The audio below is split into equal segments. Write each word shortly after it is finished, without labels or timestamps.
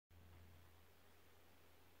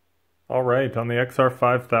All right, on the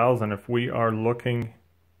XR5000, if we are looking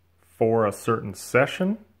for a certain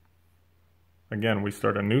session, again, we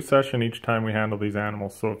start a new session each time we handle these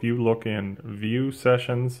animals. So if you look in View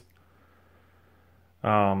Sessions,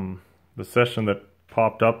 the session that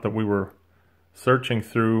popped up that we were searching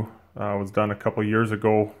through was done a couple years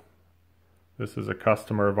ago. This is a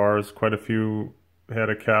customer of ours, quite a few head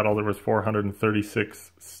of cattle. There was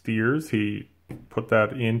 436 steers. He put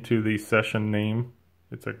that into the session name.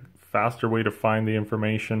 It's a faster way to find the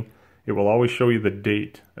information. It will always show you the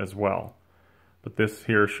date as well. But this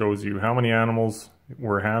here shows you how many animals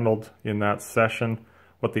were handled in that session,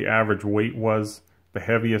 what the average weight was, the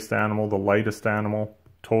heaviest animal, the lightest animal,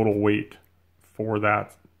 total weight for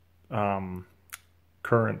that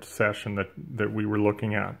current session that we were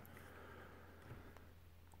looking at.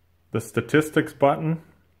 The statistics button,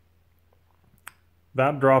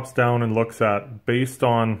 that drops down and looks at, based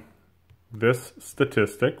on this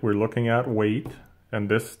statistic, we're looking at weight, and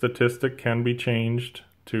this statistic can be changed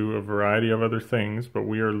to a variety of other things, but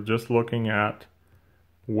we are just looking at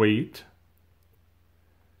weight.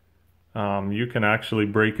 You can actually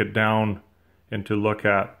break it down and to look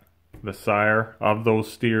at the sire of those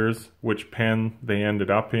steers, which pen they ended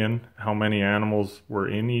up in, how many animals were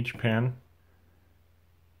in each pen,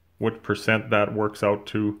 what percent that works out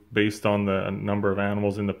to based on the number of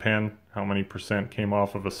animals in the pen, how many percent came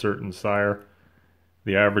off of a certain sire,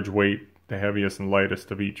 the average weight, the heaviest and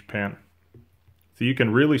lightest of each pen. So you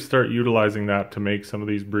can really start utilizing that to make some of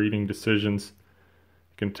these breeding decisions.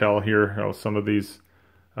 You can tell here how some of these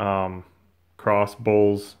cross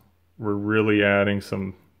bulls were really adding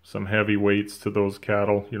some heavy weights to those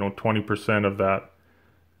cattle. You know, 20% of that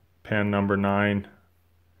pen number 9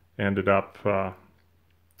 ended up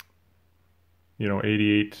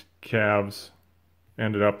 88 calves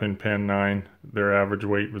ended up in pen 9. Their average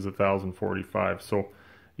weight was 1,045. So,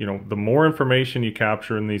 you know, the more information you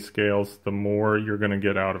capture in these scales, the more you're going to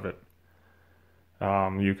get out of it.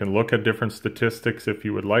 You can look at different statistics if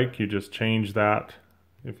you would like. You just change that.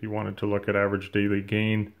 If you wanted to look at average daily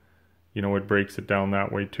gain, you know, it breaks it down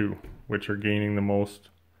that way too, which are gaining the most.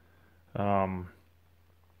 Again,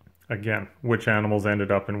 which animals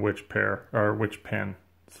ended up in which pair, or which pen,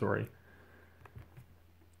 sorry.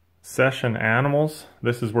 Session animals,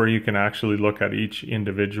 this is where you can actually look at each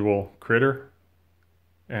individual critter,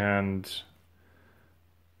 and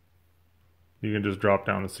you can just drop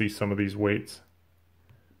down and see some of these weights.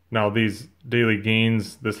 Now these daily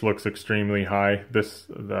gains, this looks extremely high.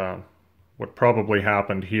 What probably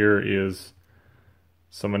happened here is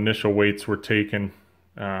some initial weights were taken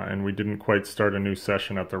and we didn't quite start a new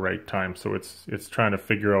session at the right time. So it's trying to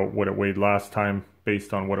figure out what it weighed last time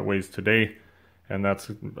based on what it weighs today. And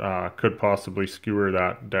that's could possibly skewer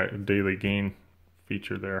that daily gain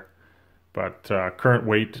feature there. But current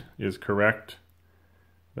weight is correct.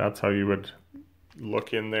 That's how you would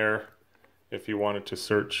look in there if you wanted to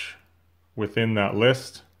search within that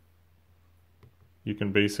list. You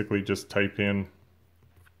can basically just type in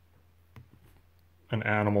an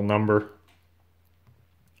animal number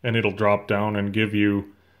and it'll drop down and give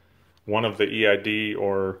you one of the EID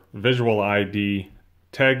or visual ID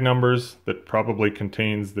tag numbers that probably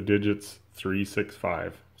contains the digits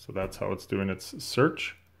 365. So that's how it's doing its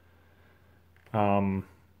search.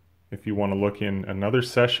 If you want to look in another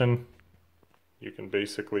session, you can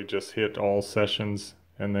basically just hit all sessions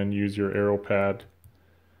and then use your arrow pad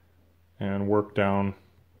and work down.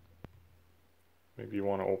 Maybe you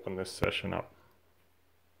want to open this session up.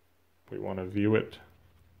 We want to view it.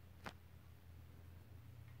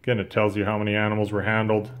 Again, it tells you how many animals were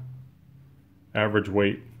handled, average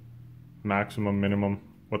weight, maximum, minimum,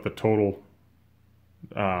 what the total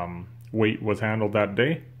weight was handled that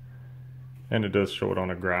day, and it does show it on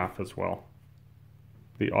a graph as well.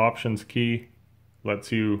 The options key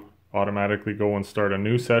lets you automatically go and start a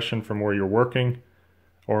new session from where you're working,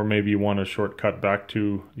 or maybe you want to shortcut back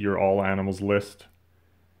to your all animals list,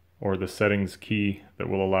 or the settings key that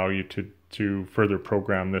will allow you to further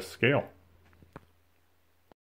program this scale.